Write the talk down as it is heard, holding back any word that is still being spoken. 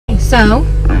So,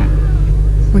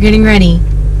 we're getting ready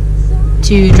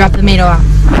to drop the Mado off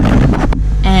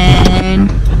and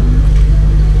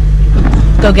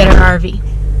go get our RV.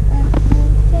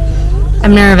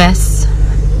 I'm nervous.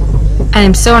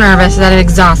 I'm so nervous that I'm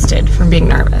exhausted from being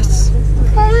nervous.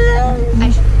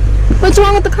 What's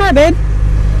wrong with the car, babe?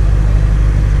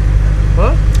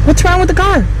 What? What's wrong with the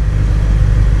car?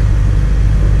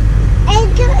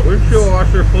 Windshield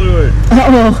washer fluid.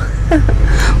 Oh.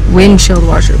 Windshield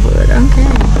washer fluid, okay.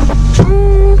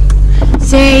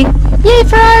 Say, yay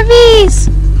for RVs!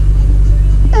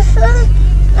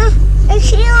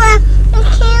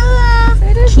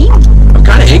 I'm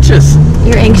kind of anxious.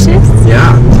 You're anxious?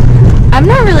 Yeah. I'm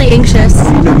not really anxious.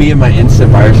 You know me and my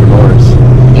instant buyer's remorse.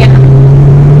 Yeah.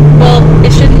 Well,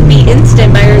 it shouldn't be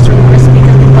instant buyer's remorse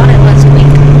because we bought it last week.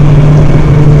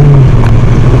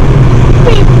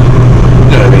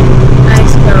 You know what I mean? I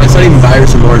suppose. It's not even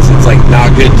buyer's remorse, it's like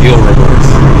not good deal remorse.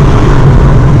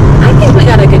 I think we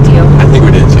got a good deal. I think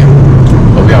we did too.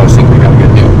 But we always think we got a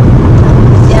good deal.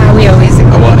 Yeah, we always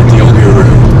think. I want a deal guru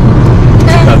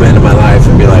to come into my life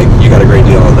and be like, you got a great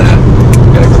deal on that.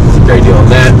 You got a great deal on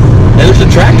that. And there's a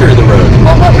tractor in the road.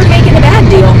 Well, what would make it a bad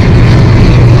deal?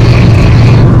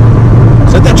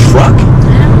 Is that truck?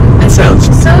 That sounds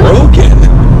broken.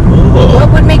 Oh.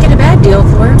 What would make it a bad deal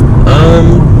for?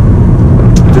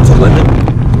 If it's a limit.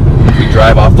 If we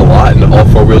drive off the lot and all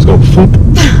four wheels go whoop.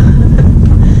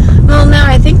 Well, no,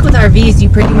 I think with RVs you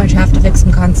pretty much have to fix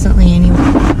them constantly anyway.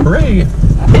 Hooray!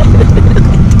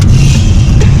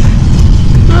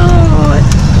 Oh.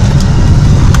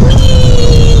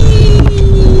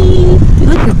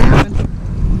 Look at that one.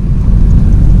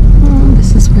 Oh,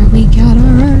 this is where we got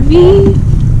our RV.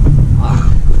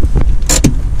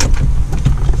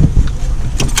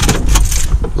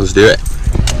 Let's do it.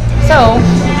 So,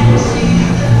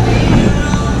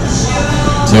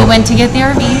 we went to get the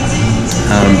RV.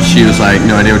 She was like,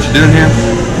 no idea what you're doing here.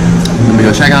 Let me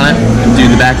go check on it. The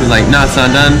dude in the back was like, no, it's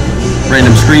not done.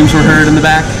 Random screams were heard in the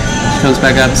back. She comes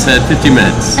back up and said 15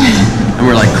 minutes. And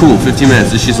we're like, cool, 15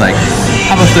 minutes. And she's like,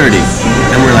 how about 30?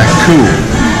 And we're like, cool.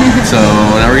 So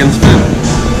now we're getting some food.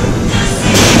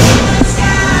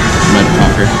 I'm a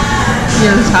talker.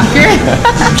 You're the talker?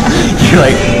 You're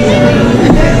like,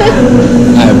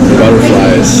 I have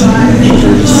butterflies.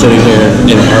 We're just sitting here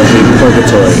in RV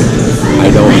purgatory. I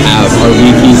don't have RV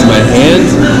keys in my hand.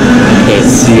 I can't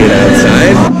see it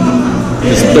outside.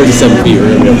 It's 37 feet.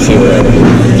 We're going to be able to see where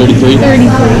 33? 33.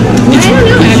 I don't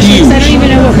know, actually, because I don't even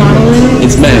know what model it is.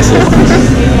 It's massive.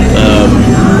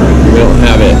 We don't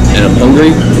have it. And I'm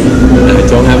hungry. And I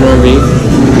don't have an RV.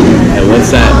 And once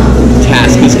that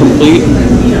task is complete,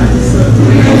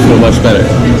 I'll feel much better.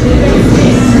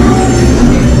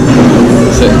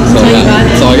 That's it. That's all I got.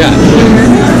 That's all I got.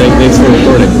 Thanks for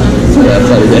recording. That's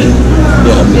all I did.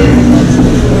 Yeah.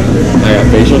 I got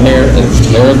facial hair and it's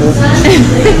terrible.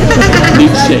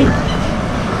 Deep shape.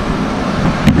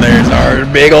 There's our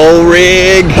big old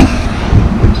rig.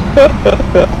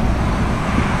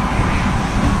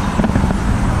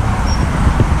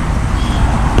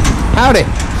 Howdy.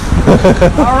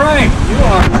 All right, you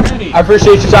are ready. I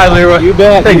appreciate your time, Leroy. You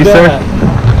bet. Thank you, sir.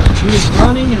 She's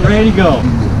running and ready to go.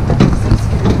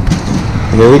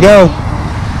 Here we go.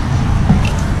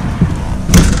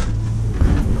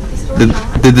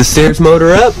 Did the stairs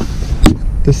motor up?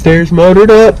 The stairs motored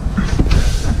up.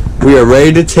 We are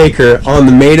ready to take her on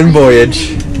the maiden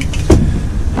voyage.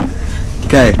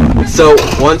 Okay, so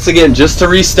once again, just to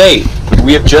restate,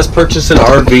 we have just purchased an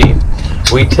RV.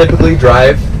 We typically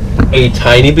drive a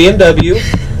tiny BMW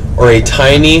or a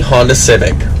tiny Honda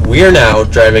Civic. We are now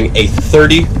driving a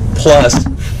 30-plus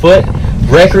foot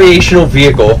recreational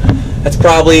vehicle. That's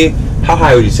probably, how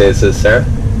high would you say this is, Sarah?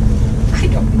 I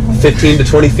don't know. 15 to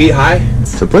 20 feet high.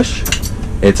 So push.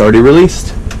 It's already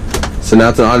released. So now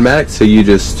it's an automatic, so you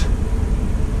just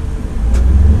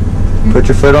put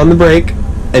your foot on the brake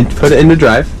and put it into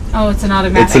drive. Oh, it's an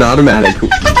automatic. It's an automatic.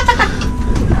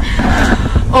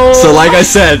 Oh. So like I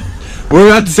said, we're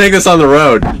about to take this on the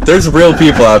road. There's real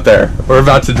people out there. We're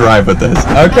about to drive with this.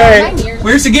 Okay.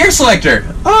 Where's the gear selector?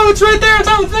 Oh, it's right there. It's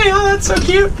on the thing. Oh, that's so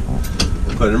cute.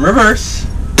 Put it in reverse.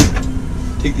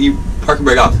 Take the parking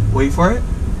brake off. Wait for it.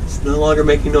 It's no longer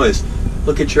making noise.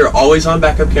 Look at your always on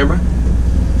backup camera.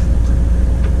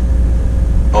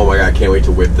 Oh my god, I can't wait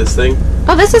to whip this thing.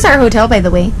 Oh, this is our hotel, by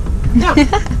the way. Yeah.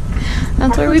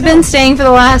 That's where we've been staying for the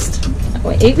last,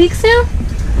 what, 8 weeks now?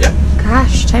 Yeah.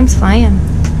 Gosh, time's flying.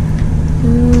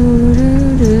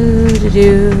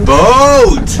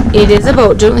 Boat! It is a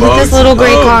boat. Don't hit this little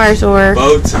gray car, or...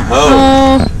 Boats and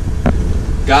hoes.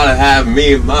 Gotta have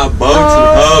me my boats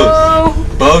and hoes.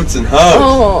 boats and hoes.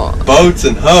 Oh. Boats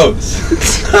and hoes.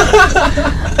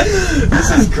 This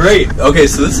is great. Okay,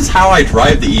 so this is how I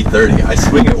drive the E30. I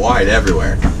swing it wide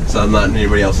everywhere, so I'm not in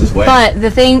anybody else's way. But the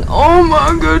thing, oh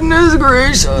my goodness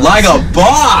gracious. Like a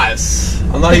boss!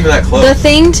 I'm not even that close. The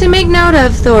thing to make note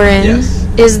of, Thorin, Yes.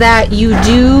 is that you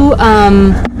do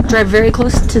drive very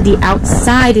close to the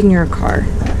outside in your car.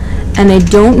 And I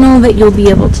don't know that you'll be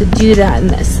able to do that in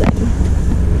this thing.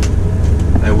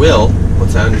 I will,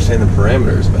 once I understand the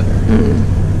parameters better.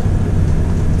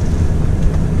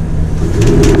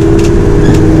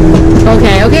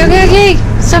 Okay.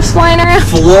 Stuff's flying around.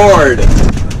 Floored!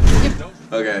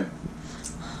 Okay.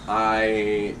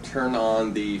 I turned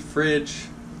on the fridge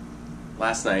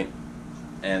last night,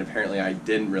 and apparently I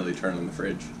didn't really turn on the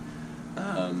fridge.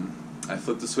 I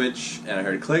flipped the switch, and I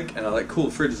heard a click, and I was like,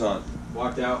 cool, fridge is on.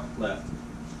 Walked out, left.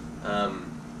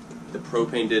 The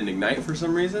propane didn't ignite for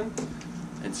some reason,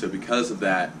 and so because of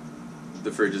that,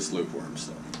 the fridge is lukewarm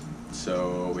still.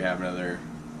 So we have another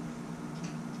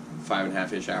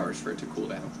 5.5-ish hours for it to cool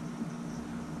down.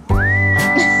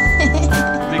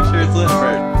 Make sure it's lit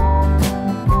first.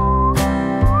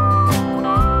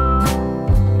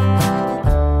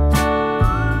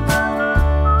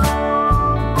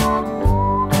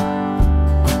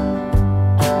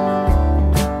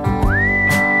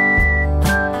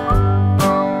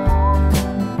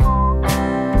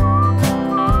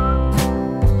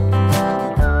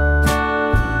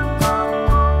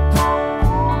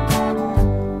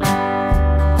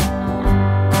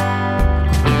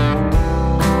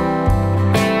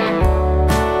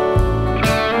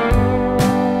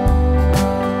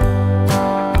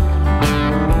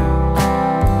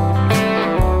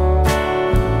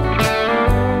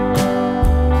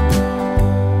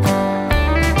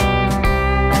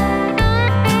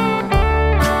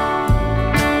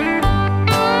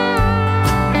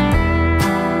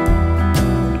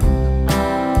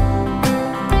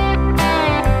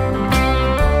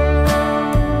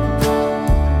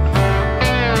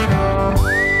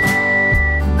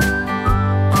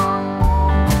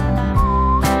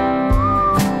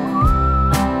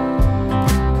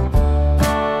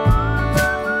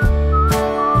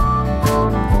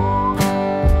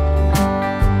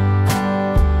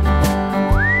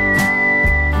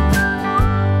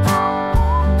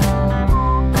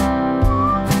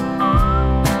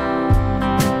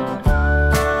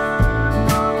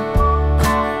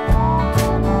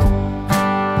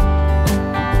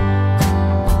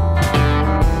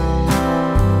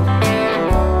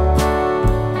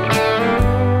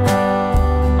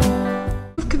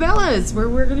 Cabela's, where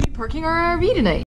we're going to be parking our RV tonight.